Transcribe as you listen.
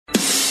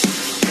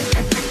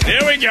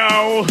Here we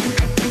go.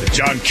 The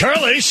John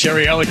Curley,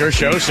 Sherry Elliker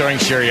Show, starring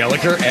Sherry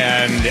Elliker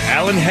and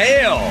Alan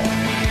Hale.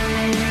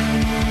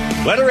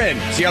 Let her in.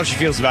 See how she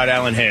feels about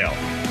Alan Hale.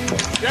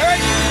 Sherry?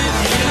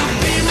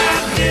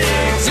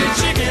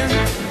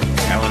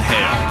 Alan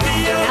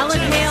Hale. Alan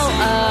Hale,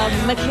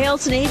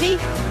 McHale's Navy?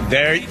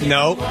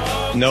 Nope.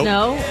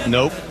 No?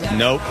 Nope.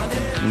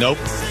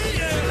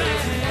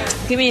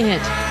 Give me a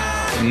hint.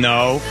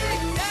 No.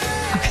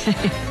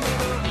 Okay.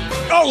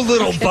 Oh,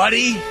 little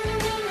buddy.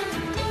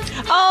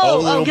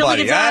 Oh,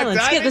 Gilligan's Island.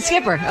 The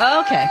skipper.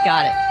 Oh, okay,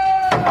 got it.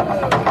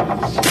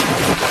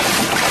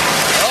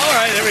 All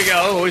right, there we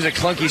go. Always a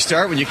clunky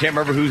start when you can't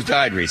remember who's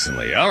died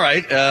recently. All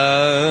right.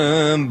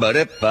 All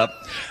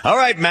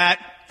right, Matt.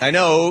 I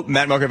know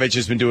Matt Markovich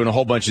has been doing a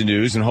whole bunch of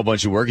news and a whole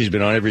bunch of work. He's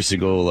been on every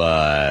single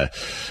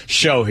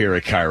show here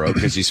at KIRO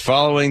because he's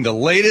following the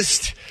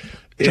latest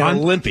in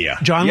Olympia.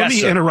 John, yes, let me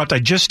sir. interrupt. I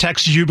just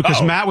texted you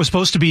because Matt was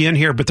supposed to be in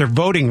here, but they're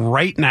voting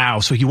right now,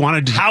 so he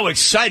wanted to... How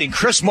exciting.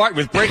 Chris Martin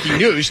with breaking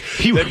news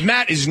that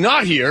Matt is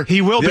not here.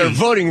 He will be. They're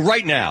voting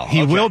right now.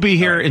 He will be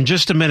here in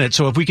just a minute,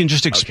 so if we can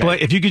just explain...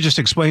 If you could just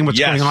explain what's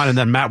going on, and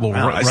then Matt will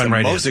run right in. It's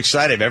the most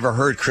excited I've ever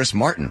heard Chris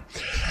Martin.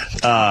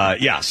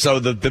 So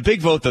the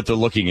big vote that they're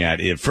looking at,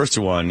 first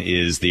one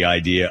is the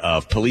idea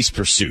of police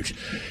pursuit.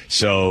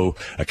 So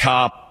a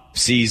cop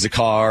sees a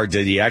car.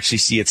 Did he actually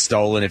see it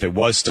stolen? If it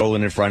was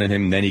stolen in front of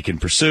him, then he can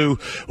pursue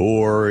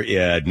or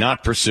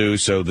not pursue.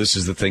 So this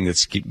is the thing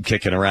that's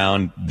kicking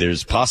around.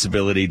 There's a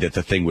possibility that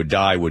the thing would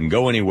die, wouldn't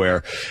go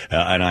anywhere.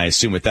 And I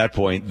assume at that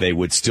point they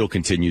would still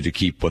continue to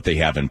keep what they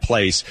have in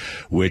place,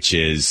 which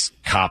is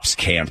cops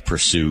can't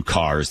pursue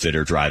cars that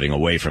are driving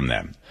away from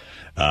them.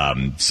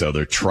 So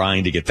they're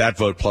trying to get that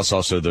vote. Plus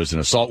also there's an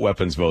assault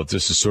weapons vote.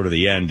 This is sort of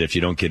the end. If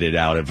you don't get it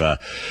out of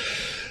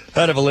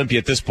Olympia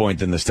at this point,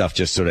 then the stuff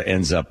just sort of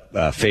ends up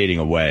fading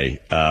away.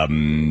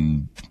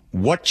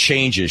 What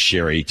changes,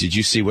 Sherry? Did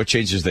you see what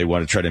changes they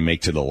want to try to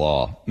make to the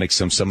law? Make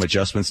some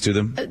adjustments to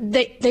them?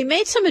 They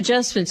made some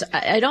adjustments.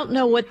 I don't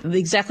know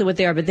exactly what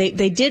they are, but they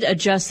did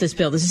adjust this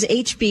bill. This is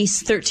HB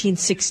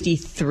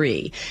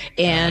 1363.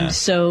 And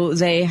so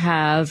they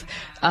have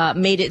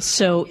made it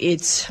so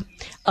it's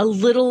a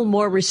little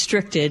more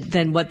restricted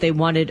than what they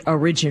wanted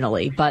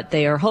originally, but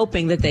they are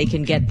hoping that they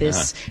can get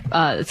this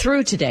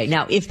through today.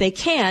 Now, if they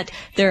can't,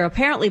 they're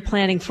apparently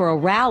planning for a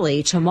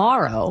rally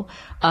tomorrow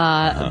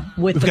with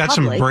We've the got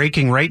public. some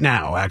breaking right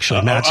now,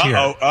 actually. Matt's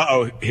here.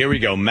 Here we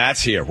go.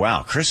 Matt's here.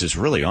 Wow, Chris is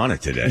really on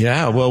it today.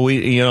 Yeah, well,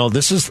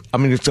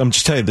 I'm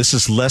just telling you, this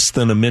is less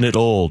than a minute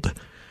old.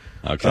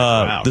 Okay.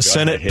 Wow. The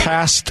Senate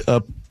passed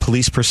a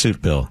police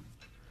pursuit bill.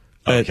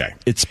 Okay.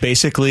 It's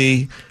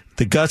basically...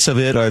 The guts of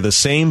it are the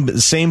same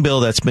bill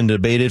that's been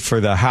debated for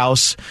the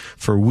House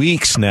for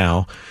weeks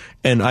now.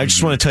 And I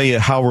just want to tell you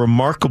how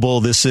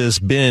remarkable this has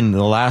been in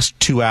the last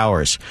 2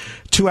 hours.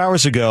 2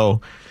 hours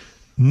ago,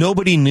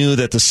 nobody knew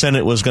that the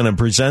Senate was going to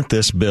present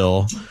this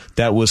bill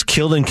that was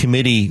killed in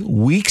committee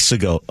weeks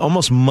ago,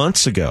 almost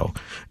months ago,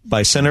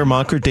 by Senator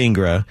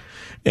Moncur-Dhingra.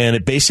 And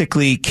it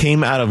basically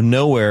came out of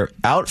nowhere,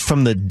 out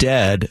from the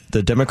dead.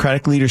 The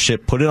Democratic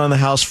leadership put it on the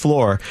House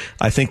floor.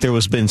 I think there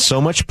was been so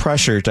much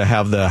pressure to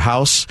have the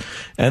House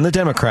and the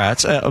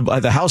Democrats,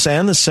 the House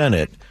and the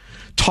Senate,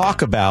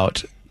 talk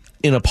about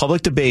in a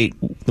public debate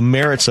the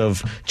merits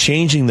of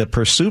changing the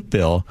pursuit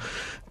bill,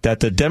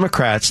 that the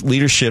Democrats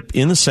leadership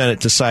in the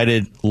Senate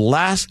decided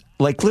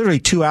literally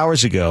 2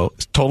 hours ago,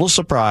 total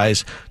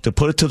surprise, to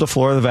put it to the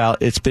floor of the ballot.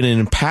 It's been an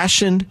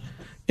impassioned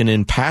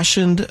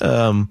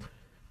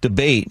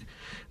debate.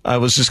 I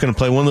was just going to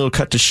play one little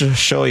cut to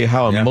show you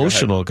how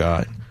emotional it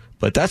got.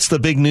 But that's the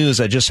big news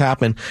that just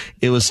happened.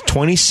 It was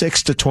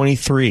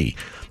 26-23,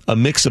 a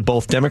mix of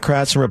both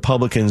Democrats and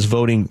Republicans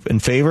voting in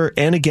favor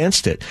and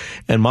against it.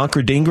 And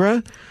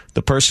Moncur-Dhingra,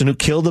 the person who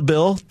killed the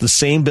bill, the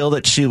same bill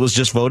that she was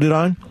just voted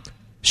on,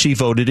 she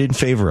voted in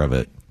favor of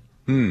it.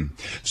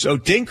 So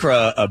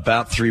Dhingra,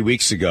 about 3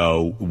 weeks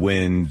ago,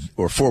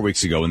 4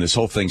 weeks ago, when this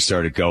whole thing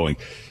started going,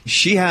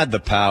 she had the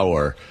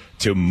power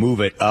to move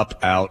it up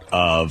out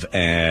of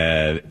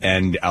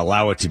and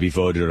allow it to be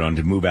voted on,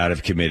 to move out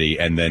of committee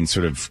and then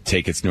sort of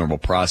take its normal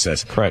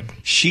process. Correct.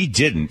 She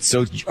didn't.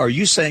 So are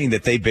you saying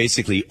that they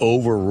basically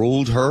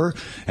overruled her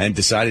and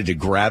decided to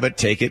grab it,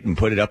 take it, and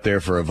put it up there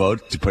for a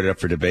vote, to put it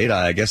up for debate?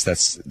 I guess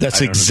that's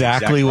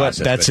exactly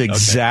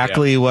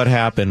what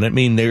happened. I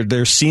mean,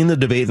 they're seeing the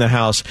debate in the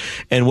House,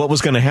 and what was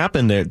going to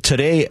happen there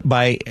today.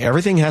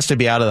 Everything has to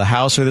be out of the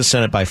House or the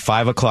Senate by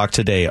 5 o'clock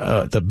today.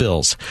 The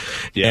bills,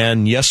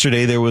 and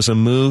yesterday there was a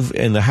move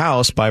in the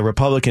House by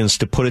Republicans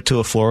to put it to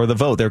a floor of the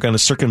vote. They're going to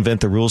circumvent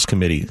the Rules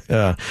Committee.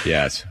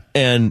 Yes.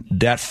 And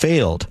that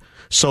failed.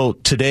 So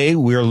today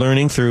we're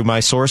learning through my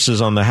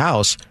sources on the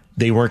House,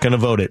 they weren't going to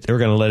vote it. They were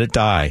going to let it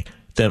die.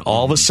 Then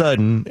all of a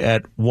sudden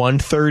at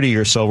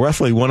 1:30 or so,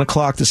 roughly 1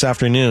 o'clock this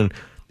afternoon,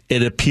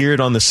 it appeared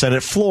on the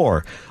Senate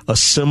floor, a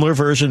similar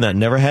version that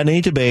never had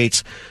any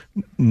debates,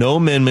 no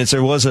amendments.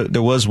 There was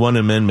one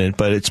amendment,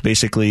 but it's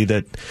basically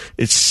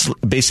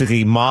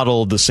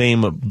modeled the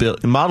same bill,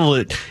 modeled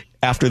it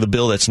after the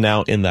bill that's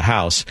now in the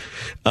House.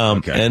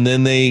 And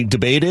then they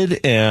debated,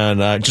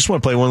 and I just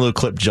want to play one little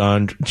clip,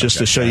 John, just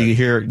to show you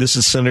here. This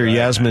is Senator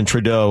Yasmin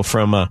Trudeau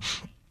from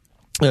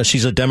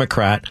she's a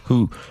Democrat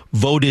who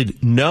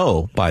voted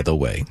no, by the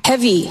way.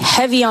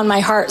 Heavy on my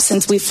heart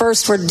since we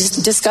first were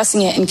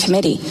discussing it in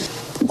committee.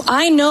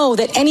 I know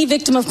that any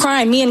victim of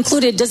crime, me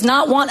included, does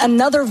not want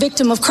another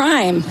victim of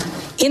crime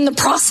in the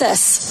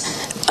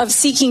process of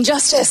seeking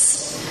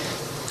justice.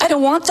 I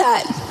don't want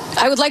that.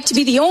 I would like to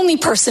be the only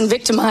person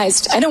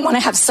victimized. I don't want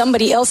to have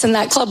somebody else in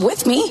that club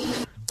with me.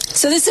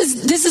 So this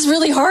is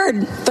really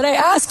hard. But I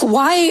ask,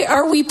 why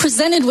are we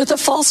presented with a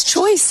false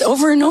choice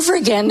over and over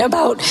again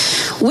about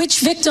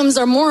which victims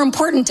are more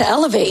important to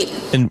elevate?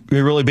 And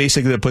really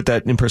basically to put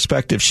that in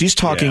perspective, she's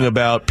talking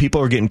about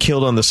people are getting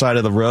killed on the side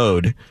of the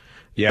road.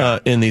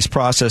 In these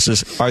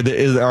processes, are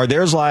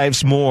their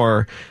lives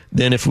more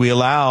than if we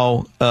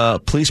allow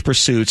police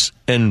pursuits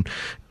and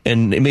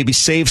maybe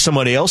save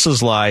somebody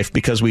else's life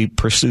because we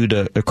pursued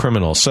a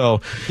criminal? So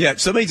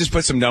let me just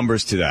put some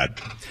numbers to that.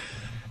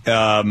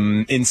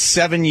 In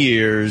 7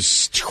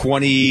 years,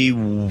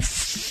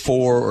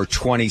 24 or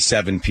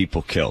 27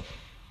 people killed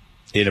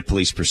in a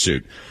police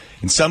pursuit.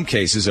 In some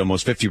cases,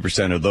 almost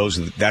 50% of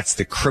those, that's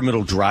the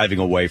criminal driving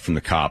away from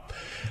the cop.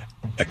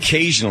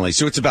 Occasionally,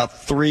 so it's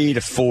about 3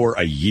 to 4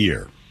 a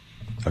year.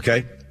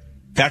 Okay?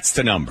 That's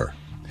the number.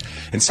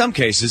 In some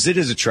cases, it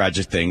is a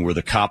tragic thing where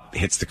the cop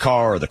hits the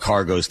car or the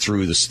car goes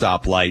through the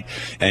stoplight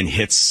and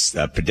hits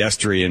a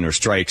pedestrian or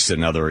strikes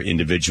another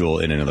individual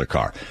in another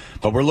car.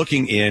 But we're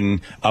looking in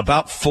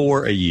about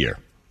 4 a year.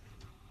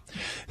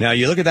 Now,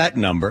 you look at that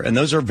number, and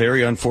those are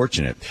very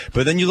unfortunate.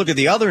 But then you look at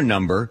the other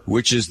number,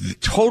 which is the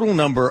total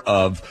number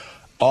of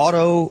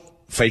auto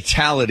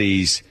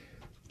fatalities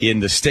in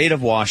the state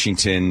of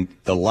Washington.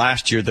 The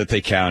last year that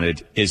they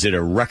counted is at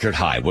a record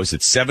high. Was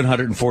it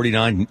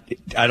 749?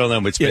 I don't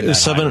know. It's been that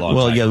high a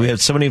long time. We had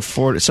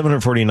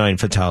 749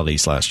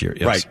 fatalities last year.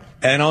 Yes. Right.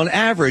 And on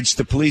average,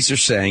 the police are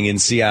saying in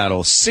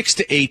Seattle, 6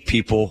 to 8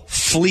 people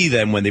flee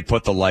them when they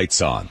put the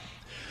lights on.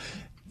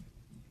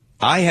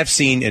 I have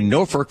seen in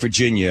Norfolk,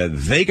 Virginia,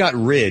 they had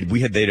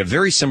a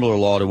very similar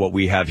law to what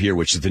we have here,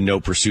 which is the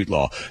no pursuit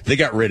law. They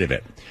got rid of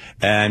it.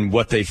 And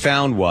what they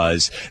found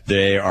was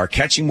they are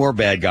catching more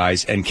bad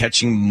guys and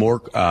catching more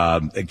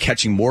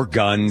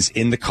guns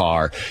in the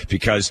car,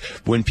 because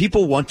when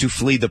people want to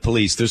flee the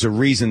police, there's a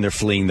reason they're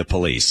fleeing the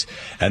police,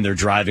 and they're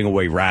driving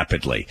away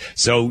rapidly.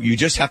 So you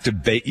just have to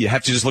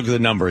just look at the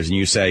numbers and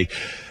you say,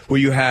 well,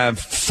 you have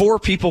 4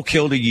 people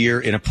killed a year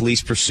in a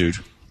police pursuit.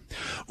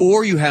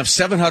 Or you have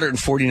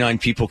 749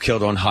 people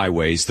killed on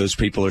highways. Those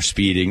people are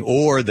speeding,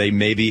 or they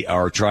maybe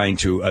are trying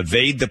to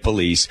evade the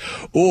police.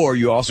 Or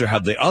you also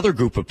have the other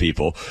group of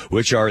people,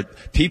 which are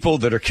people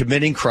that are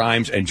committing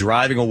crimes and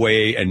driving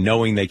away and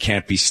knowing they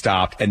can't be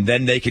stopped. And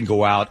then they can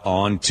go out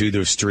onto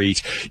the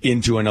street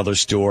into another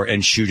store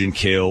and shoot and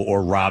kill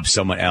or rob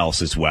someone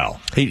else as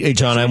well. Hey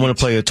John, I want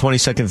to play a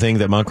 20-second thing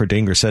that Moncra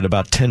Dinger said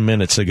about 10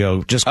 minutes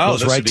ago. Just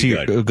goes right to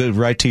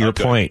your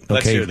point. Okay.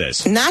 Let's hear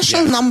this.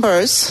 National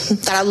numbers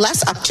that are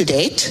less up to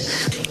date,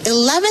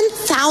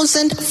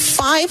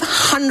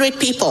 11,500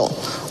 people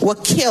were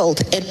killed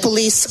in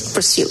police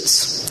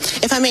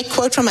pursuits. If I may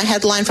quote from a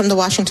headline from the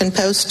Washington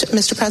Post,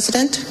 Mr.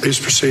 President. Please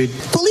proceed.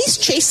 Police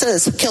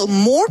chases kill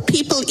more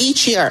people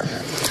each year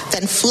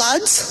than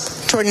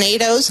floods,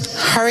 tornadoes,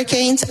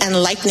 hurricanes,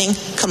 and lightning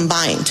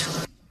combined.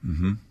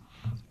 Mm-hmm.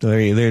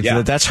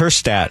 That's her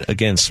stat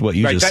against what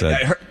you just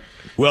said.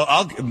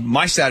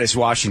 My stat is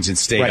Washington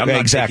State. I'm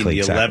not taking the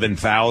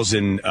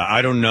 11,000.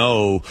 I don't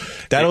know.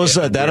 That was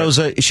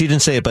she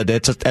didn't say it, but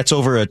that's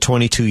over a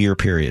 22-year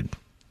period.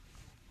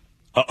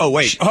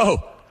 Wait.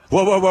 Whoa.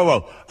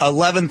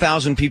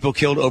 11,000 people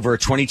killed over a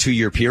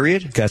 22-year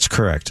period? That's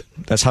correct.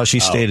 That's how she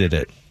stated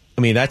it.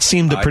 I mean, that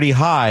seemed pretty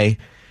high,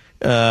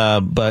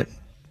 but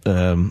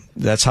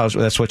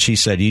that's what she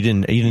said. You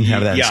didn't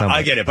have that. Yeah,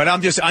 I get it. But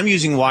I'm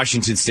using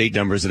Washington State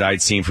numbers that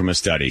I'd seen from a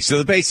study. So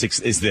the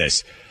basics is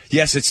this.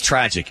 Yes, it's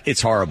tragic.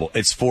 It's horrible.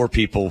 It's 4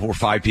 people or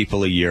 5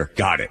 people a year.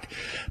 Got it.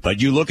 But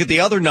you look at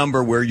the other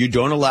number where you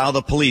don't allow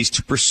the police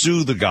to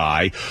pursue the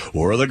guy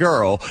or the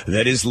girl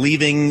that is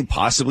leaving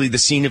possibly the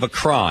scene of a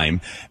crime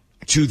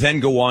to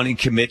then go on and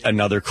commit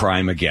another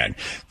crime again.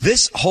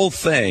 This whole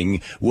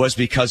thing was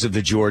because of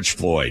the George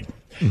Floyd.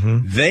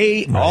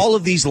 Mm-hmm. All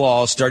of these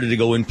laws started to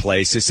go in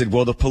place. They said,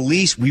 well, the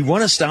police, we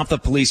want to stop the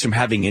police from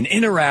having an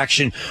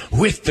interaction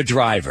with the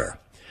driver.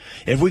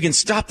 If we can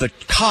stop the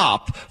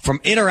cop from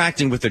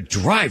interacting with the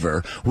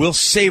driver, we'll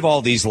save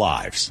all these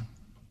lives.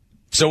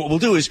 So what we'll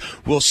do is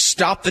we'll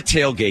stop this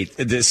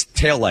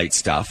taillight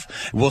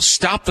stuff. We'll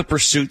stop the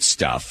pursuit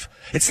stuff.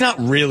 It's not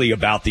really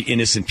about the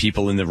innocent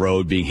people in the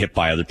road being hit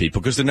by other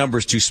people because the number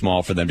is too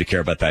small for them to care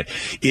about that.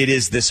 It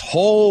is this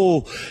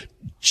whole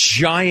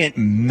giant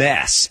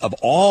mess of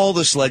all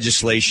this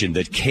legislation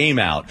that came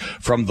out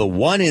from the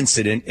one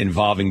incident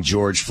involving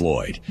George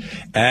Floyd.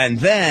 And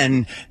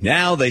then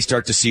now they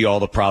start to see all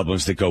the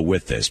problems that go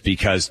with this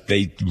because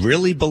they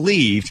really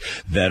believed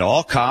that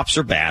all cops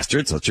are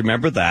bastards. Let's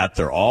remember that.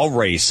 They're all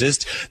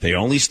racist. They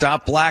only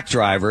stop black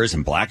drivers,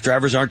 and black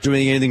drivers aren't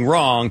doing anything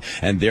wrong.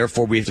 And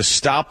therefore, we have to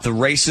stop the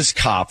racist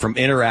cop from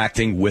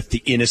interacting with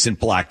the innocent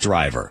black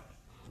driver.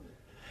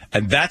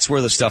 And that's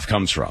where the stuff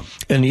comes from.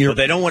 And but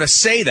they don't want to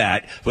say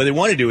that. What they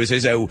want to do is they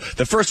say,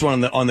 the first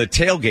one on the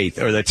tailgate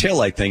or the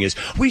taillight thing is,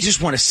 we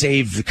just want to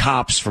save the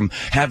cops from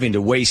having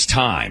to waste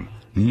time.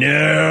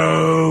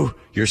 No,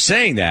 you're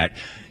saying that.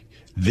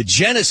 The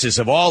genesis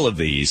of all of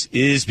these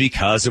is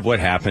because of what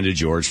happened to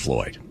George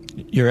Floyd.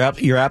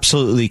 You're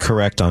absolutely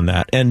correct on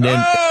that. And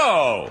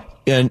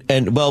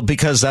well,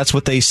 because that's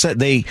what they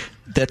said.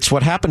 That's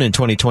what happened in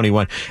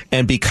 2021.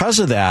 And because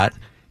of that,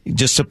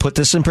 just to put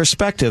this in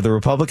perspective, the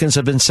Republicans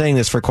have been saying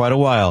this for quite a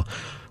while.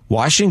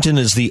 Washington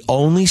is the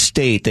only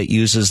state that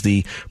uses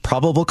the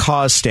probable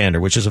cause standard,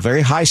 which is a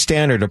very high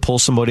standard to pull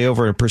somebody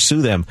over and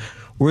pursue them.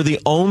 We're the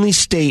only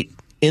state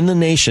in the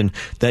nation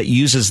that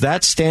uses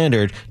that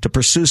standard to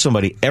pursue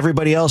somebody.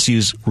 Everybody else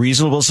used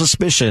reasonable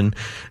suspicion,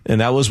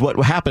 and that was what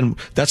happened.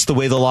 That's the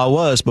way the law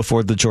was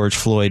before the George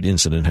Floyd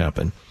incident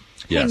happened.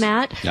 Hey,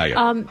 Matt,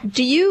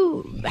 do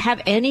you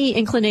have any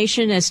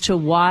inclination as to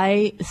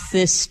why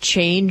this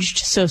changed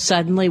so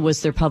suddenly?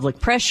 Was there public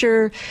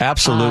pressure?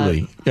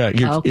 Absolutely.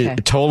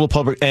 Total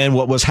public. And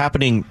what was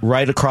happening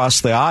right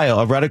across the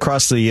aisle, right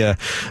across the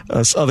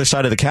other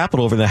side of the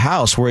Capitol over in the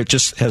House, where it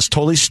just has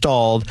totally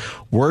stalled.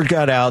 Word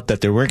got out that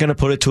they weren't going to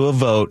put it to a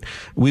vote.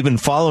 We've been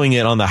following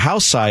it on the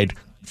House side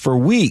for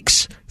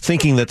weeks,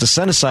 thinking that the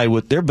Senate side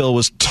with their bill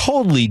was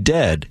totally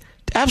dead,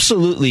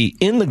 absolutely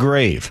in the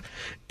grave.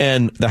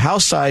 And the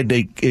House side,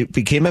 it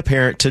became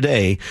apparent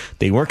today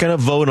they weren't going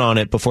to vote on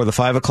it before the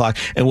 5 o'clock.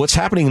 And what's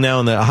happening now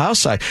on the House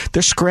side,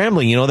 they're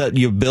scrambling. You know that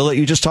your bill that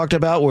you just talked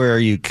about where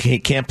you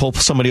can't pull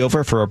somebody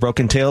over for a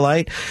broken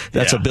taillight?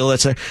 That's a bill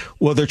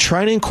well, they're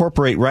trying to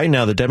incorporate right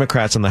now, the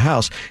Democrats in the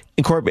House,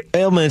 incorporate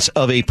elements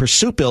of a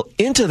pursuit bill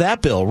into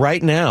that bill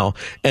right now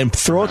and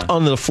throw it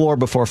on the floor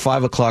before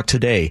 5 o'clock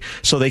today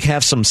so they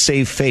have some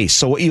save face.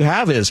 So what you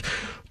have is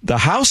the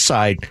House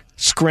side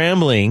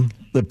scrambling,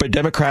 the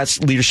Democrats'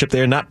 leadership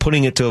there not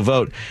putting it to a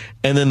vote.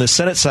 And then the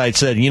Senate side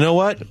said, you know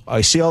what? I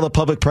see all the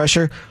public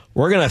pressure.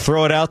 We're going to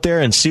throw it out there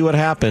and see what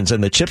happens.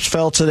 And the chips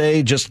fell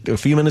today, just a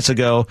few minutes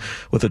ago,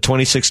 with a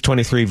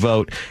 26-23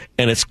 vote.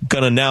 And it's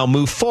going to now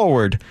move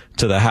forward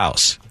to the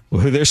House.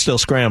 They're still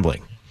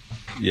scrambling.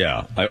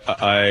 Yeah,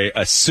 I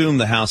assume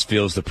the House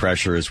feels the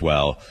pressure as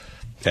well.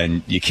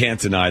 And you can't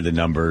deny the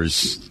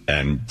numbers.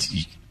 And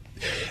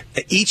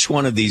each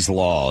one of these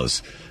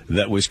laws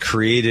that was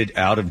created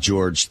out of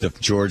the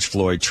George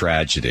Floyd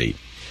tragedy,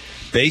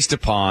 based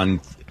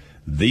upon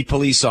the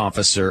police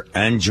officer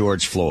and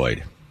George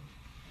Floyd.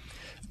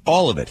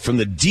 All of it, from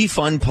the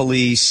defund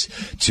police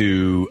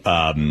to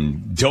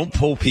don't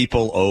pull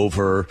people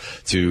over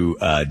to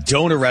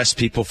don't arrest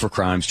people for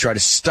crimes, try to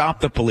stop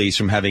the police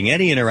from having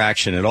any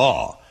interaction at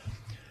all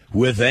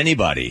with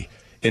anybody,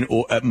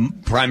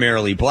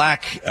 primarily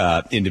black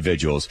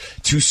individuals,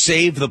 to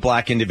save the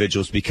black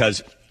individuals.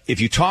 Because if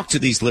you talk to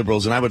these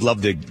liberals, and I would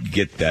love to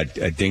get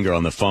that Dinger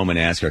on the phone and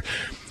ask her,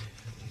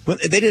 well,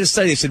 they did a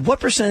study. They said, what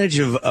percentage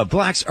of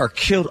blacks are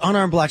killed,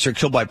 unarmed blacks are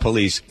killed by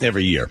police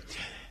every year?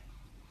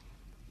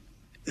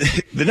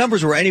 The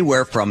numbers were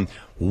anywhere from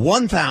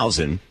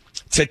 1,000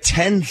 to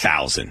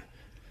 10,000.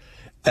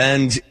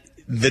 And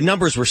the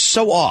numbers were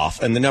so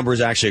off, and the numbers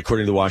actually,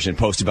 according to the Washington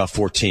Post, about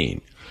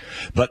 14.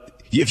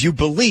 But if you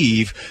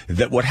believe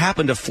that what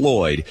happened to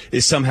Floyd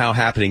is somehow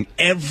happening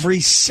every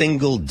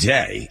single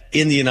day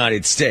in the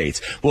United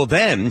States, well,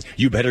 then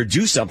you better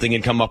do something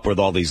and come up with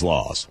all these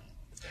laws.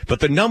 But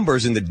the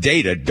numbers and the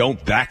data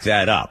don't back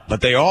that up.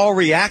 But they all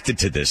reacted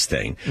to this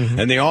thing,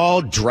 and they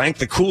all drank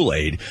the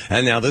Kool-Aid.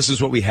 And now this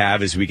is what we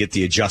have as we get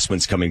the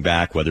adjustments coming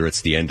back, whether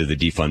it's the end of the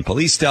defund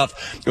police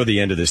stuff or the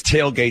end of this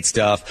tailgate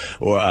stuff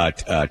or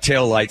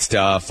tail light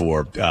stuff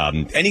or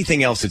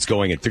anything else that's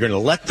going in. They're going to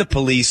let the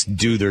police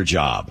do their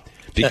job.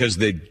 Because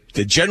the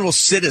general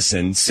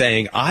citizen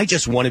saying, I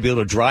just want to be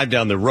able to drive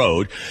down the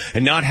road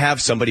and not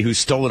have somebody who's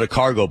stolen a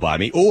car go by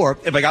me. Or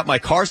if I got my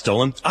car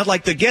stolen, I'd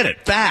like to get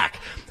it back.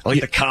 I'd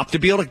like the cop to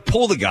be able to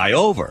pull the guy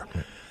over.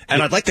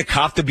 And I'd like the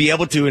cop to be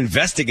able to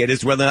investigate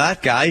as whether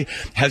that guy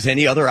has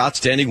any other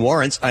outstanding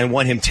warrants. I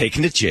want him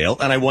taken to jail,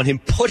 and I want him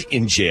put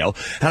in jail,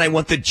 and I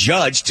want the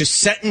judge to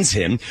sentence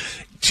him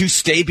to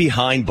stay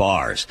behind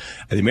bars.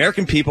 The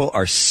American people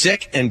are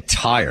sick and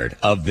tired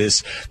of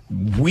this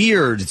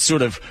weird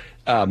sort of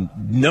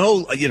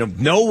no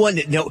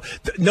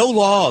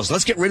laws.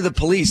 Let's get rid of the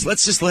police.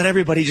 Let's just let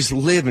everybody just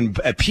live in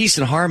peace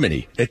and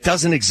harmony. It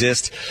doesn't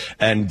exist.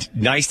 And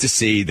nice to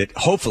see that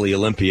hopefully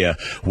Olympia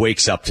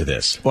wakes up to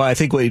this. Well, I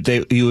think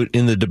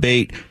in the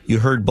debate, you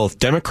heard both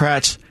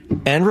Democrats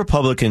and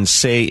Republicans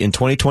say in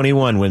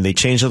 2021, when they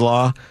changed the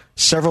law,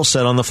 several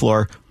said on the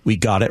floor, we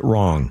got it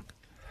wrong.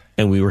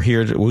 and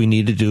we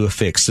need to do a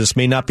fix. This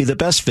may not be the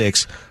best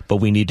fix, but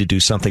we need to do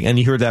something. And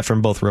you heard that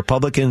from both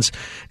Republicans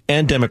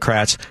and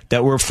Democrats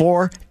that were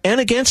for and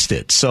against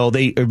it. So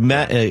they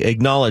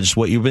acknowledged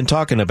what you've been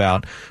talking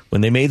about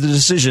when they made the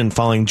decision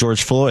following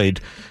George Floyd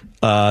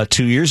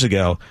 2 years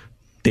ago.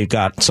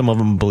 Some of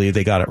them believe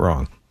they got it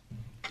wrong.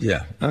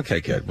 Yeah.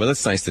 Okay, good. Well,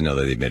 it's nice to know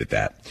that they admitted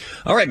that.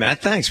 All right,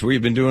 Matt, thanks.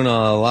 We've been doing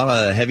a lot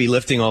of heavy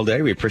lifting all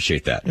day. We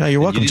appreciate that. Yeah,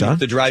 you're welcome, you didn't John. have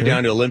to drive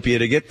down to Olympia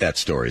to get that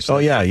story. So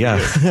yeah.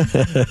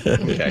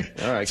 Okay.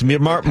 All right. It's a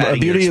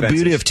beauty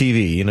of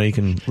TV. You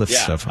can lift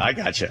stuff. I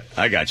gotcha.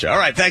 All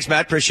right. Thanks,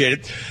 Matt. Appreciate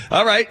it.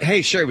 All right.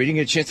 Hey, sure. We didn't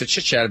get a chance to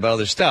chit-chat about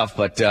other stuff,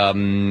 but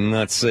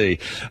let's see.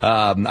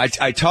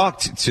 I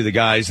talked to the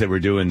guys that were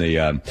doing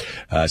the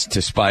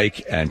to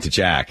Spike and to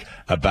Jack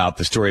about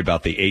the story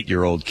about the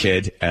 8-year-old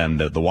kid and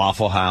the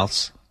Waffle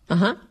House.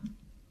 Uh-huh.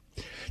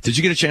 Did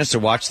you get a chance to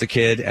watch the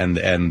kid and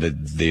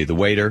the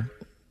waiter?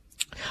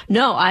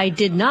 No, I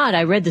did not.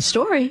 I read the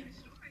story.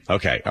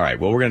 Okay. All right.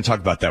 Well, we're going to talk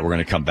about that. We're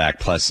going to come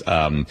back. Plus,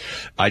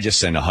 I just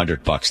sent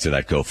 $100 to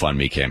that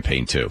GoFundMe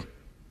campaign too.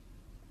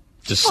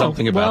 Just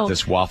something about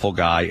this waffle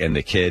guy and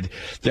the kid.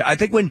 I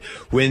think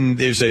when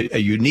there's a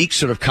unique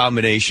sort of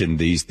combination,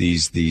 these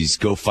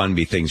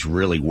GoFundMe things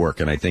really work.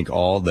 And I think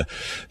all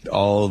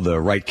the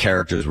right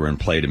characters were in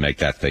play to make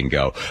that thing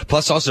go.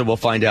 Plus, also, we'll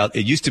find out.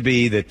 It used to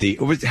be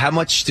that how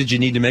much did you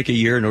need to make a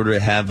year in order to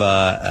have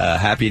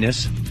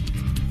happiness?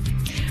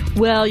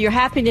 Well, your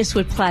happiness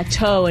would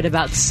plateau at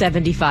about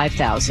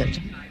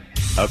 75,000.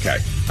 Okay.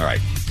 All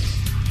right.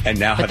 And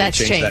now have they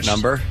changed that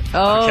number?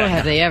 Oh, okay.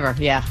 Have they ever?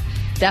 Yeah,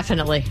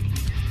 definitely.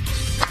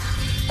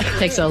 It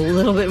takes a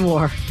little bit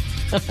more.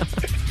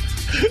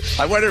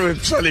 I wonder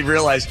if somebody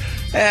realized,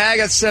 hey, I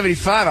got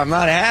 75. I'm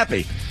not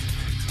happy.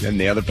 Then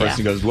the other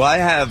person goes, well, I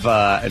have,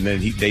 and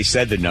then they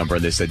said the number,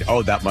 and they said,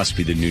 oh, that must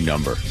be the new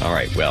number. All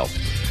right, well,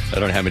 I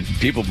don't have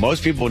people.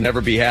 Most people will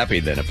never be happy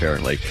then,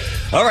 apparently.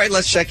 All right,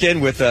 let's check in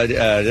with,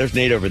 there's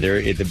Nate over there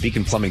at the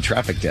Beacon Plumbing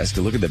traffic desk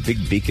to look at the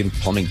big Beacon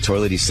Plumbing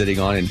toilet he's sitting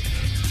on. And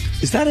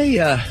is that an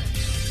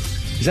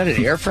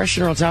air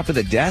freshener on top of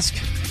the desk?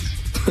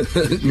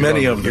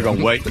 Many of them. You're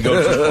going, wait,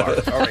 go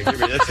too far. All right,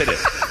 let's hit it.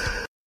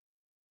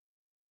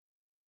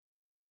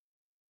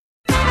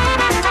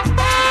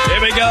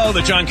 Here we go,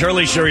 the John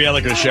Curley, Sherry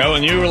Elliker Show,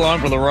 and you along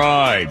for the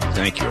ride.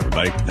 Thank you,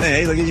 everybody.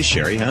 Hey, look at you,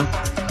 Sherry, huh?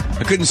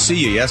 I couldn't see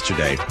you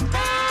yesterday.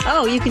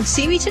 Oh, you can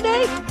see me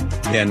today?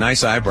 Yeah,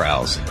 nice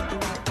eyebrows.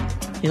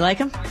 You like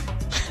them?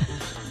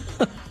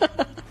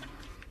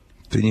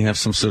 Didn't you have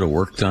some sort of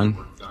work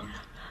done?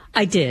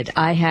 I did.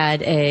 I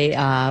had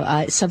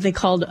something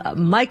called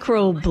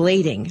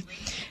microblading.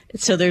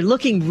 So they're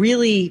looking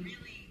really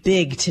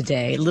big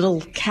today, a little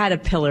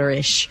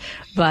caterpillar-ish,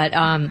 but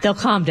they'll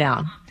calm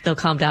down.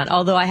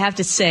 Although I have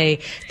to say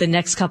the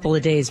next couple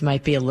of days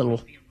might be a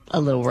little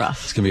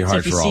rough. It's going to be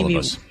hard for all of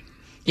us.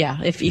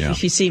 Yeah, if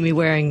you see me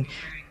wearing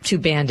 2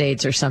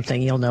 Band-Aids or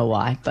something, you'll know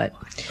why. But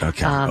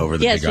okay, over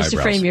the big it's just eyebrows.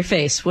 to frame your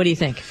face. What do you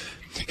think?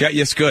 Yeah,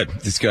 it's good.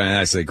 It's good.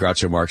 That's a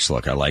Groucho Marx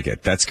look. I like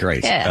it. That's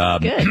great. Yeah,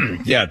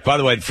 good. Yeah, by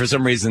the way, for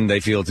some reason,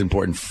 they feel it's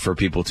important for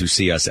people to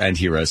see us and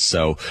hear us.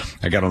 So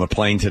I got on the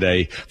plane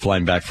today,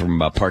 flying back from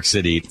Park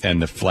City,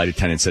 and the flight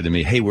attendant said to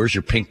me, hey, where's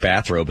your pink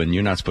bathrobe? And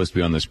you're not supposed to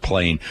be on this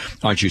plane.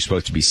 Aren't you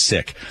supposed to be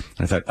sick?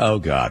 And I thought, oh,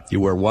 God, you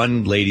wear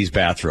one lady's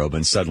bathrobe,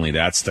 and suddenly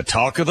that's the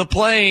talk of the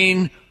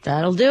plane.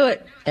 That'll do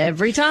it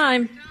every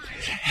time.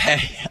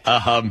 Hey,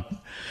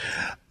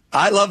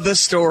 I love this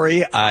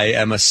story. I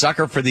am a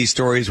sucker for these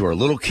stories where a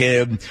little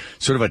kid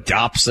sort of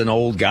adopts an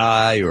old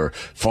guy or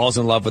falls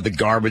in love with the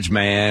garbage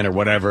man or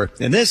whatever.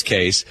 In this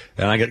case,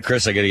 and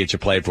Chris, I got to get you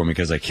played for me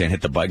because I can't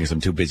hit the button because I'm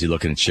too busy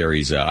looking at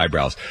Sherry's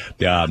eyebrows.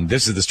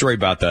 This is the story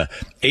about the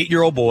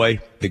 8-year-old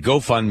boy, the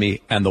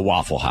GoFundMe, and the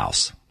Waffle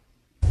House.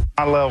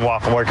 I love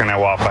working at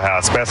Waffle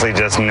House, especially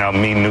just,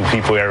 meeting new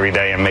people every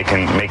day and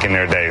making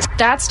their days.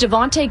 That's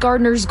Devontae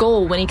Gardner's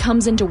goal when he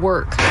comes into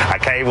work. I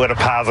came with a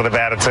positive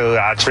attitude.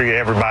 I treat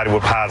everybody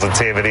with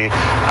positivity.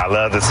 I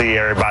love to see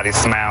everybody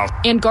smile.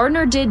 And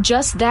Gardner did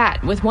just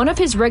that with one of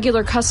his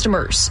regular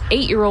customers,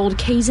 8-year-old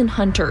Kaysen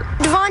Hunter.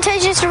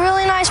 Devontae's just a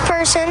really nice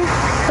person,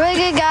 really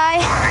good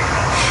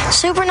guy,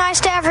 super nice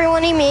to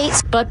everyone he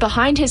meets. But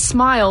behind his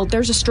smile,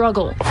 there's a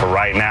struggle. For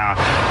right now,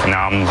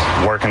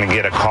 I'm working to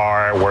get a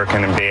car,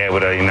 working to be able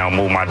to,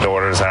 move my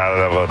daughters out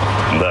of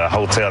the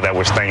hotel that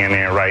we're staying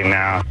in right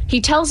now. He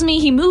tells me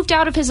he moved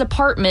out of his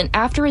apartment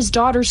after his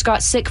daughters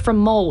got sick from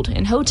mold,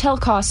 and hotel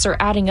costs are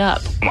adding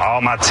up. All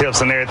my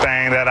tips and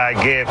everything that I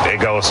get, it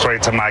goes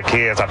straight to my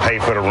kids. I pay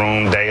for the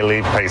room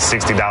daily, pay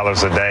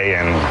 $60 a day,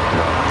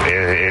 and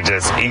it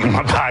just eating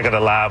my pocket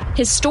alive.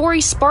 His story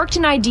sparked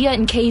an idea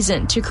in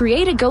Kaysen to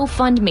create a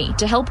GoFundMe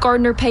to help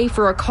Gardner pay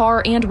for a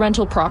car and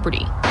rental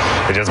property.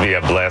 It just be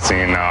a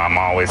blessing, I'm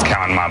always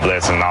counting my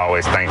blessings,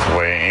 always thankful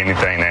for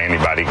anything that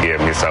anybody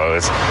gives me. So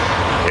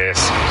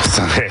wrist.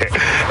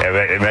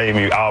 It made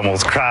me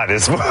almost cry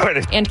this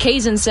morning. And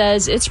Kazan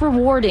says it's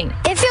rewarding.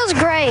 It feels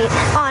great,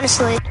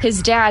 honestly.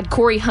 His dad,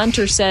 Corey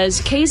Hunter,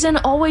 says Kazan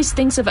always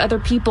thinks of other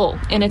people,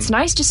 and it's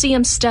nice to see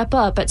him step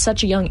up at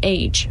such a young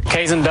age.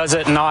 Kazan does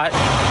it not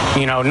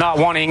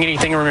wanting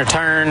anything in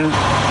return,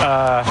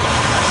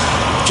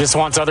 just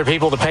wants other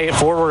people to pay it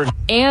forward.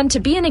 And to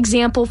be an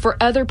example for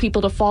other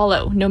people to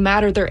follow, no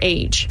matter their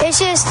age. It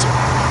just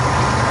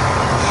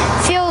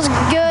feels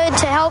good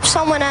to help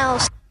someone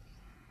else.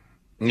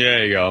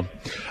 There you go.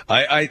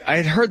 I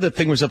had heard the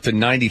thing was up to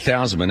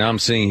 $90,000, but now I'm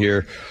seeing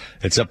here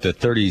it's up to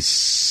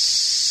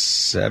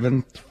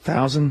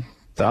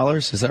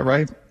 $37,000. Is that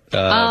right?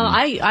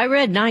 I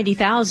read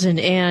 90,000,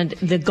 and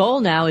the goal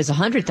now is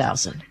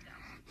 100,000.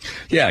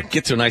 Yeah,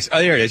 get to a nice. Oh,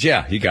 there it is.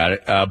 Yeah, you got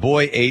it.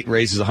 Boy 8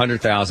 raises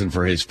 100,000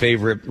 for his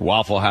favorite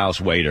Waffle House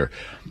waiter.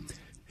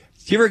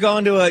 You ever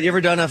done a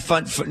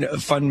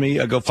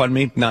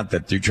GoFundMe? Not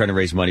that you're trying to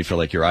raise money for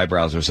like your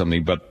eyebrows or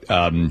something, but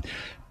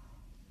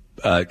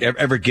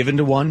ever given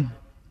to one?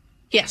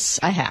 Yes,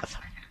 I have.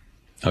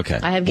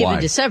 Okay. I have given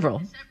to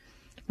several.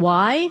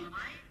 Why?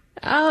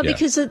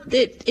 Because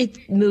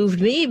it moved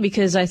me,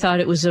 because I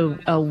thought it was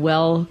a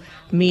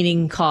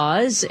well-meaning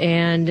cause,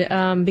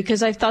 and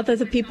because I thought that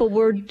the people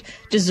were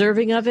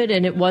deserving of it,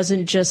 and it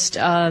wasn't just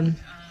a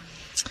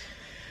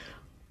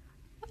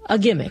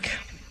gimmick.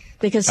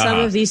 Because some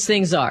of these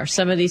things you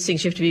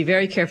have to be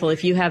very careful.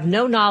 If you have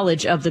no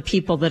knowledge of the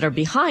people that are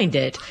behind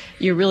it,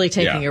 you're really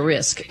taking a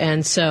risk.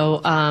 And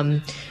so,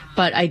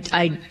 but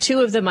I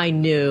two of them I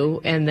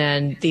knew, and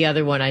then the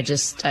other one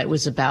it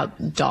was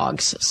about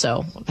dogs,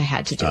 so I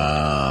had to do it.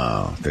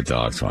 Oh, the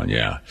dogs one,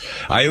 yeah.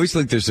 I always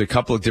think there's a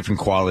couple of different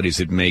qualities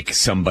that make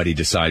somebody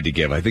decide to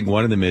give. I think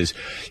one of them is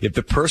if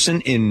the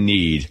person in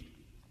need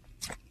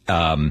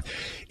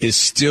is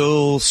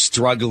still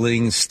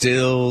struggling,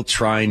 still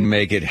trying to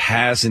make it,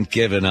 hasn't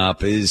given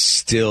up, is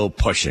still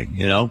pushing,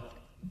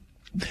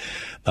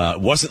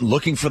 wasn't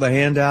looking for the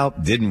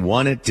handout, didn't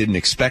want it, didn't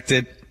expect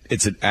it.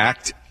 It's an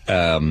act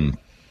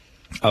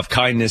of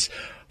kindness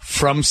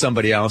from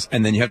somebody else,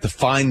 and then you have to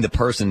find the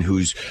person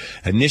who's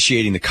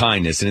initiating the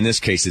kindness, and in this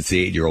case, it's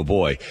the 8-year-old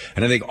boy.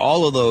 And I think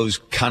all of those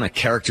kind of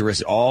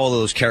characteristics, all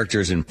those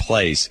characters in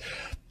place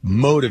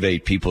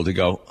motivate people to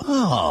go,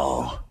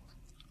 oh,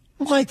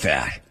 I like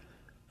that.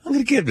 I'm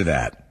going to give to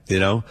that.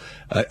 I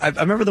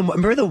remember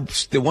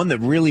the one that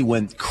really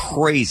went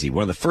crazy.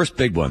 One of the first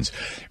big ones.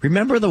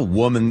 Remember the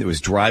woman that was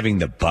driving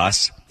the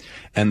bus,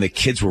 and the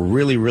kids were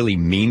really, really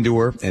mean to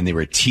her, and they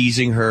were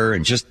teasing her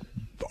and just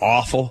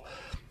awful.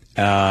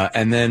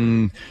 And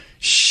then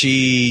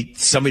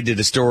somebody did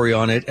a story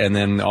on it, and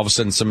then all of a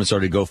sudden someone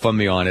started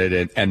GoFundMe on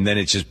it, and then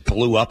it just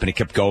blew up, and it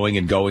kept going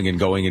and going and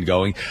going and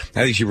going.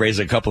 I think she raised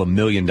a couple of $1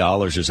 million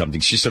or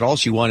something. She said all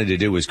she wanted to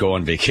do was go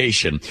on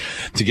vacation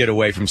to get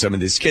away from some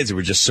of these kids that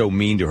were just so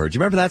mean to her. Do you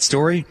remember that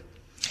story?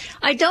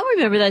 I don't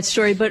remember that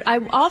story, but I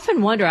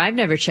often wonder, I've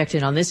never checked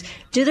in on this,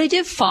 do they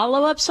do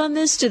follow-ups on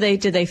this? Do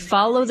they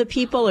follow the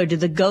people, or do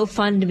the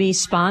GoFundMe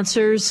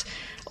sponsors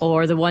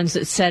or the ones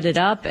that set it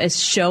up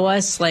show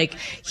us, like,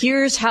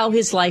 here's how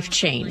his life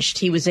changed.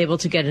 He was able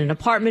to get an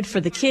apartment for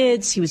the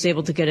kids. He was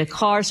able to get a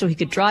car so he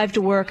could drive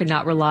to work and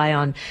not rely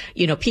on,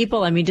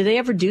 people. I mean, do they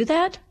ever do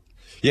that?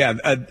 Yeah,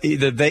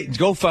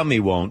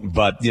 GoFundMe won't,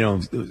 but,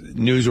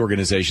 news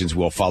organizations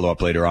will follow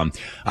up later on.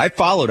 I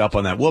followed up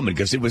on that woman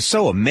because it was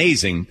so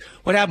amazing.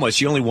 What happened was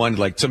she only wanted,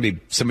 like, somebody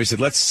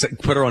said, let's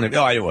put her on it.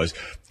 Oh, it was.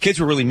 Kids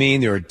were really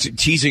mean. They were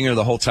teasing her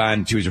the whole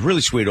time. She was a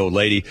really sweet old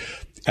lady.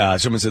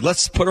 Someone said,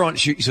 let's put her on.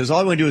 She says, all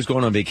I want to do is go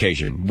on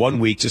vacation. 1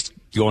 week, just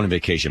go on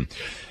vacation.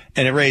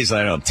 And it raised,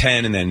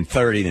 10 and then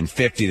 30, then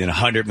 50, then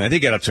 100. And I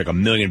think it got up to like $1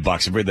 million,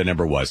 whatever the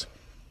number was.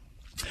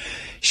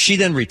 She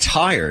then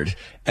retired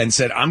and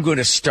said, I'm going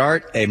to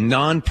start a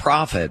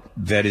nonprofit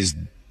that is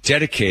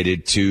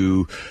dedicated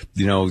to,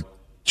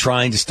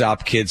 trying to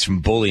stop kids from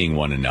bullying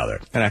one another.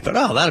 And I thought,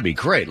 oh, that'd be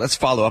great. Let's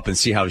follow up and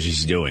see how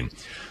she's doing.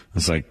 I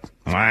was like,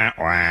 wah,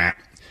 wah.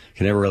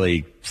 I never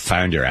really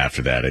found her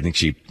after that. I think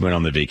she went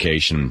on the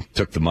vacation,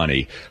 took the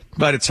money,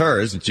 but it's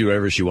hers. It's do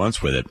whatever she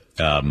wants with it.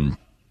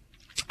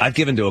 I've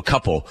given to a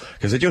couple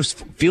because I just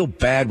feel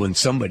bad when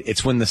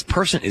it's when this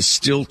person is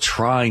still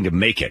trying to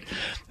make it.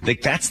 I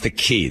think that's the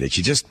key, that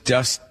you just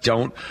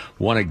don't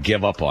want to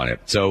give up on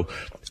it. So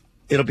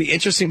it'll be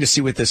interesting to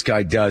see what this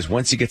guy does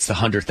once he gets the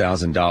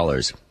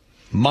 $100,000.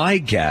 My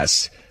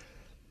guess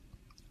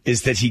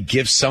is that he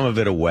gives some of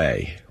it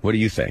away. What do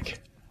you think?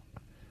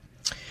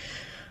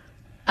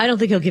 I don't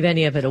think he'll give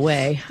any of it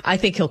away. I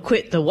think he'll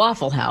quit the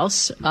Waffle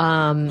House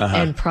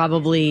and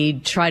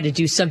probably try to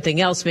do something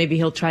else. Maybe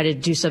he'll try to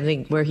do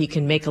something where he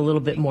can make a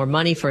little bit more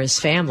money for his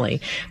family.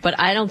 But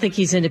I don't think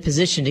he's in a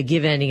position to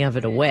give any of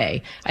it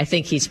away. I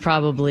think he's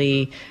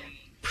probably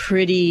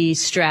pretty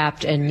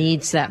strapped and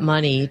needs that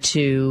money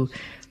to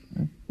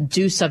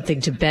do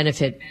something to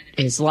benefit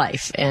his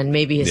life and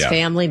maybe his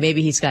family.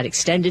 Maybe he's got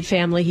extended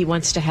family he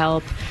wants to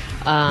help.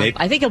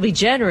 I think he'll be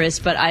generous,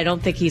 but I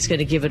don't think he's going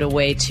to give it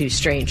away to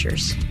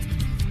strangers.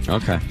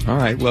 Okay. All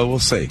right. Well, we'll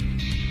see.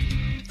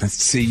 Let's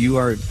see.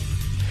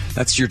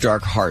 That's your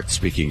dark heart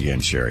speaking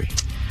again, Sherry.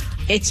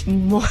 It's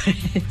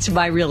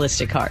my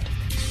realistic heart.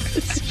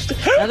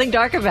 Nothing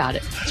dark about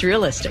it. It's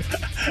realistic.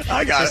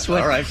 I got it.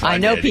 All right, fine, I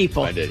know Daddy.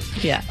 people. I did.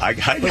 Yeah. I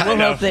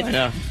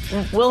know.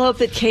 We'll hope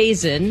that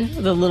Kazin,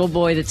 the little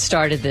boy that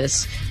started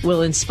this,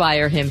 will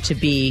inspire him to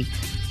be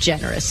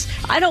generous.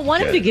 I don't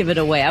want him to give it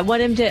away. I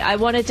want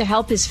it to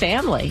help his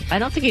family. I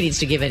don't think he needs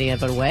to give any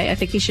of it away. I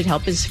think he should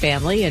help his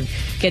family and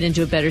get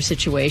into a better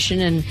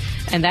situation,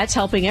 and that's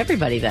helping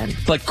everybody then.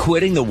 But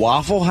quitting the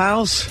Waffle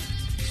House?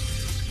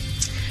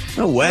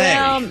 No way.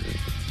 Well,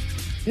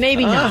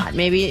 maybe not.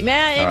 Maybe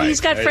right, he's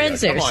got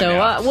friends there,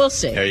 so we'll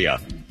see. There you go.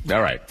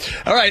 All right.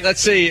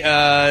 Let's see.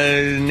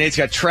 Nate's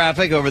got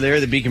traffic over there,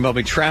 the Beacon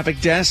Public Traffic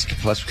Desk.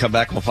 Plus, we'll come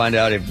back and we'll find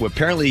out if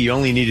apparently you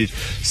only needed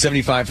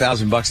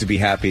 $75,000 to be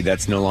happy.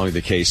 That's no longer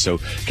the case. So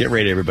get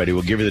ready, everybody.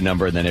 We'll give you the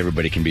number, and then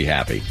everybody can be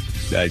happy.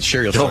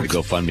 Sherry will start a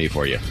GoFundMe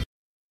for you.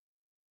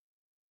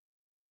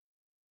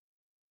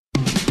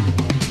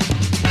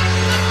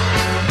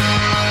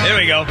 There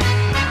we go.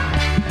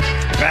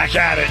 Back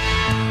at it.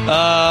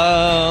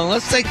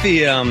 Let's take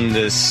the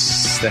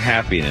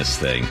happiness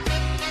thing.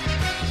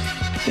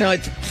 You know,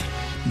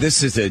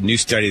 this is a new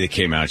study that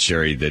came out,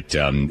 Sherry, that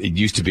it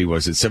used to be,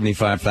 was it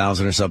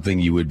 75,000 or something?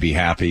 You would be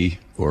happy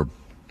or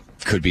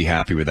could be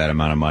happy with that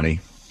amount of money.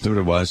 Is that what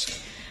it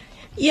was?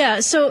 Yeah,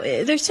 so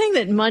they're saying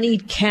that money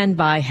can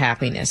buy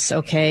happiness,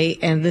 okay?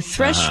 And the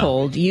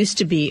threshold used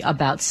to be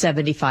about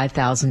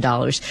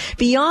 $75,000.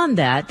 Beyond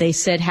that, they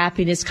said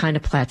happiness kind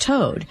of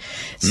plateaued.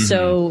 Mm-hmm.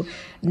 So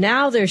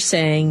now they're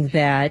saying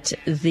that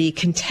the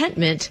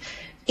contentment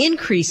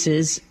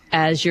increases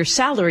as your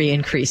salary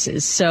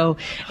increases. So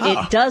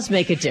it does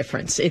make a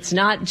difference. It's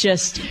not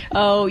just,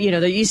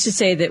 they used to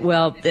say that,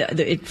 well,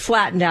 it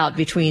flattened out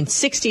between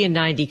 60 and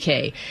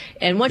 90K.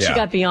 And once you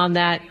got beyond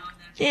that,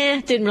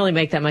 it didn't really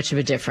make that much of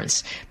a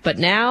difference. But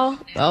now,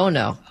 oh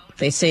no.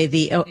 They say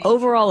the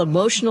overall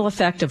emotional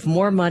effect of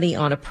more money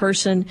on a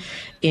person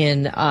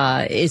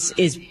is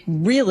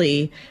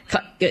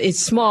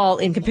small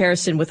in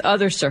comparison with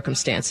other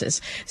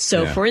circumstances.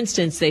 So, for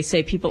instance, they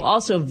say people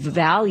also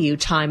value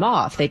time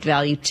off. They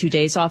value 2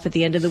 days off at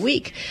the end of the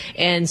week.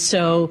 And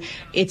so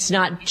it's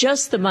not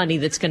just the money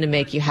that's going to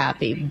make you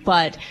happy,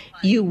 but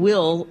you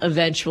will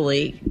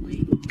eventually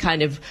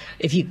kind of,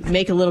 if you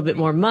make a little bit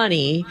more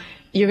money,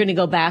 you're going to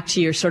go back to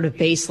your sort of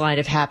baseline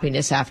of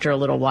happiness after a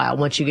little while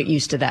once you get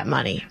used to that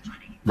money.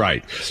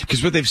 Right.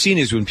 Because what they've seen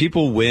is when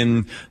people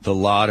win the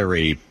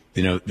lottery,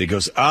 it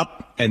goes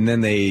up and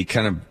then they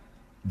kind of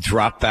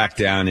drop back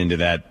down into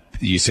that,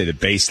 you say, the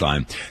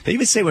baseline. They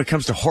even say when it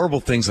comes to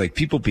horrible things like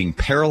people being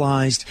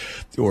paralyzed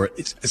or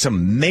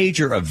some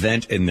major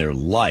event in their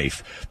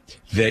life,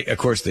 they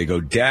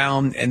go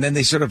down and then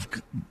they sort of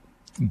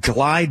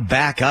glide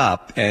back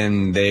up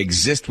and they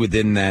exist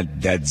within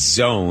that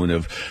zone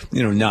of,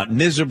 not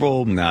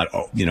miserable, not,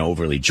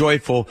 overly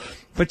joyful,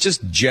 but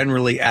just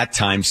generally at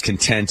times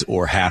content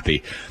or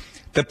happy.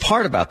 The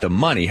part about the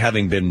money,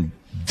 having been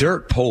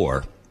dirt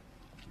poor,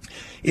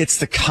 it's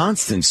the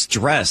constant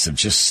stress of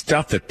just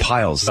stuff that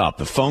piles up.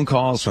 The phone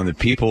calls from the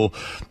people,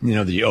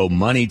 that you owe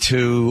money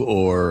to,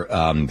 or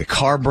the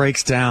car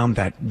breaks down,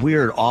 that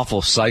weird,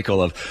 awful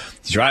cycle of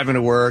driving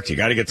to work, you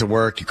got to get to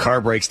work, your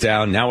car breaks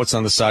down, now it's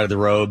on the side of the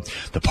road,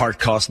 the part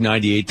costs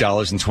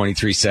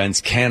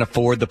 $98.23, can't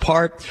afford the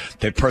part,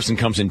 that person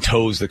comes and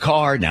tows the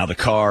car, now the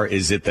car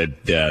is at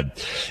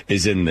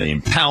is in the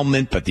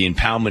impoundment, but the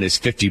impoundment is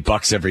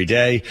 $50 every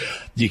day.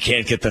 You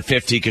can't get the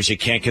 50 because you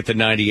can't get the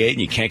 98,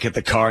 and you can't get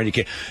the car,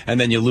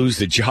 and then you lose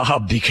the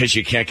job because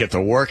you can't get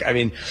to work. I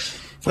mean,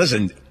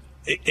 listen,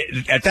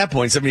 at that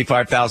point,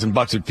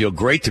 $75,000 would feel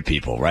great to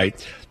people,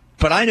 right?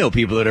 But I know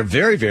people that are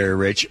very, very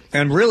rich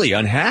and really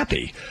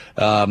unhappy.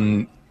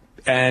 And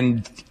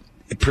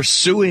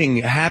pursuing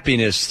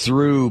happiness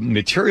through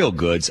material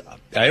goods,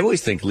 I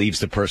always think leaves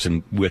the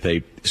person with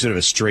a sort of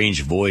a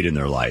strange void in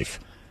their life.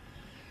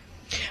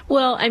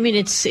 Well, I mean,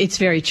 it's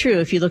very true.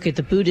 If you look at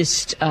the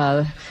Buddhist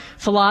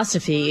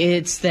philosophy,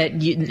 it's that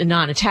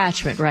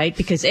non-attachment, right?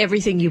 Because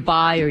everything you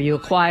buy or you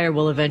acquire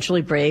will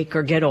eventually break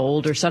or get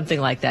old or something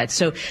like that.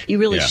 So you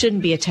really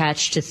shouldn't be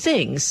attached to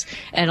things.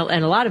 And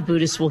a lot of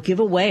Buddhists will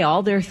give away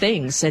all their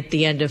things at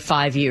the end of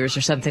 5 years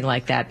or something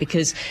like that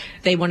because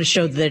they want to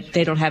show that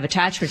they don't have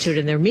attachment to it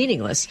and they're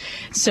meaningless.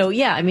 So,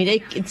 yeah, I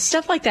mean,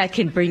 stuff like that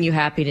can bring you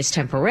happiness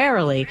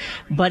temporarily,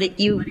 but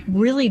you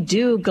really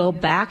do go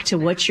back to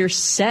what your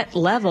set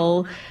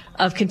level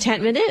of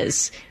contentment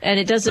is. And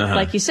it doesn't,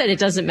 like you said, it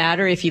doesn't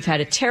matter if you've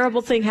had a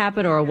terrible thing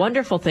happen or a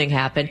wonderful thing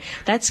happen.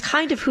 That's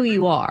kind of who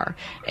you are.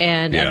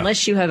 And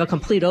unless you have a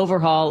complete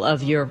overhaul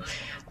of your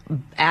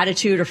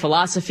attitude or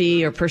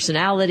philosophy or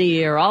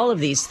personality or all of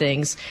these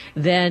things,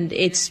 then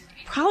it's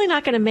probably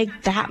not going to make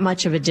that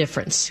much of a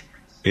difference.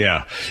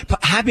 Yeah.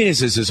 But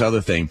happiness is this other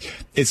thing.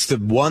 It's the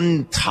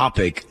one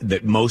topic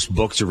that most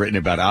books are written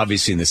about,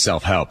 obviously in the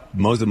self-help.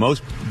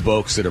 Most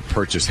books that are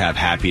purchased have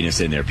happiness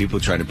in there. People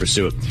trying to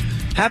pursue it.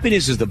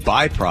 Happiness is the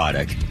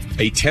byproduct,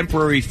 a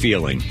temporary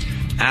feeling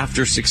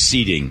after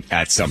succeeding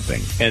at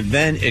something, and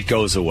then it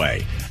goes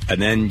away, and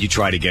then you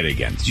try to get it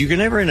again. You're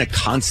never in a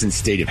constant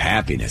state of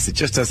happiness. It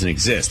just doesn't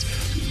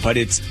exist. But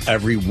it's a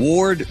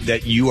reward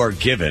that you are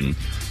given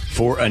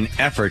for an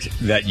effort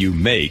that you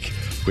make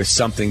with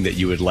something that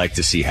you would like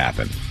to see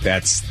happen.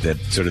 That's the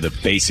sort of the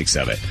basics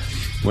of it.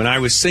 When I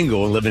was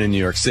single and living in New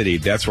York City,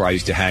 that's where I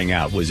used to hang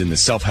out, was in the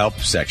self-help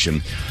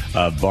section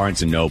of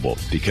Barnes & Noble,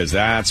 because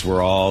that's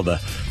where all the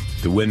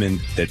women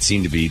that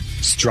seemed to be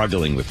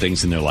struggling with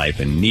things in their life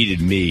and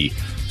needed me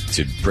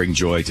to bring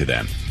joy to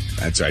them.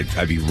 That's right.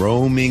 I'd be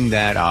roaming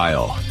that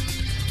aisle,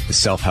 the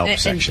self-help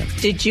section.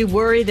 And did you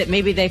worry that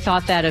maybe they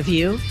thought that of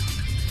you?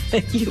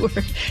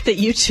 That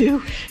you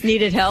too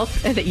needed help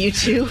and that you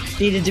too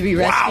needed to be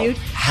rescued?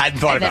 Wow. Hadn't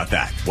thought about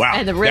that. Wow.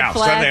 And the red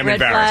flag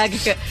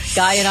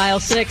guy in aisle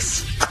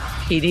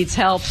 6, he needs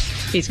help.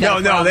 He's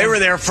got No, they were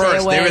there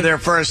first. They were there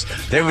first.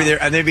 They were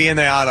there, and they'd be in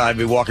the aisle. I'd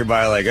be walking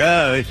by like,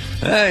 hey,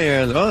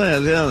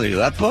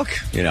 that book?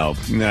 You know,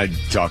 and I'd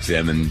talk to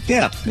them and,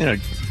 get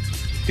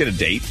a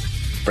date.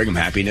 Bring them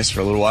happiness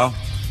for a little while.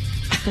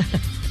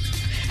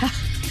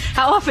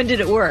 How often did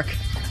it work?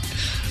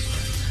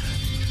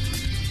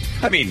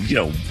 I mean,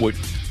 what?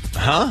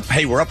 Huh?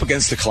 Hey, we're up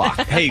against the clock.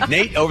 Hey,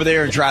 Nate, over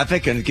there in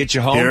traffic, and get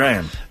you home. Here I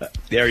am.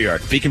 There you are.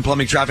 Beacon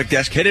Plumbing Traffic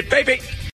Desk. Hit it, baby.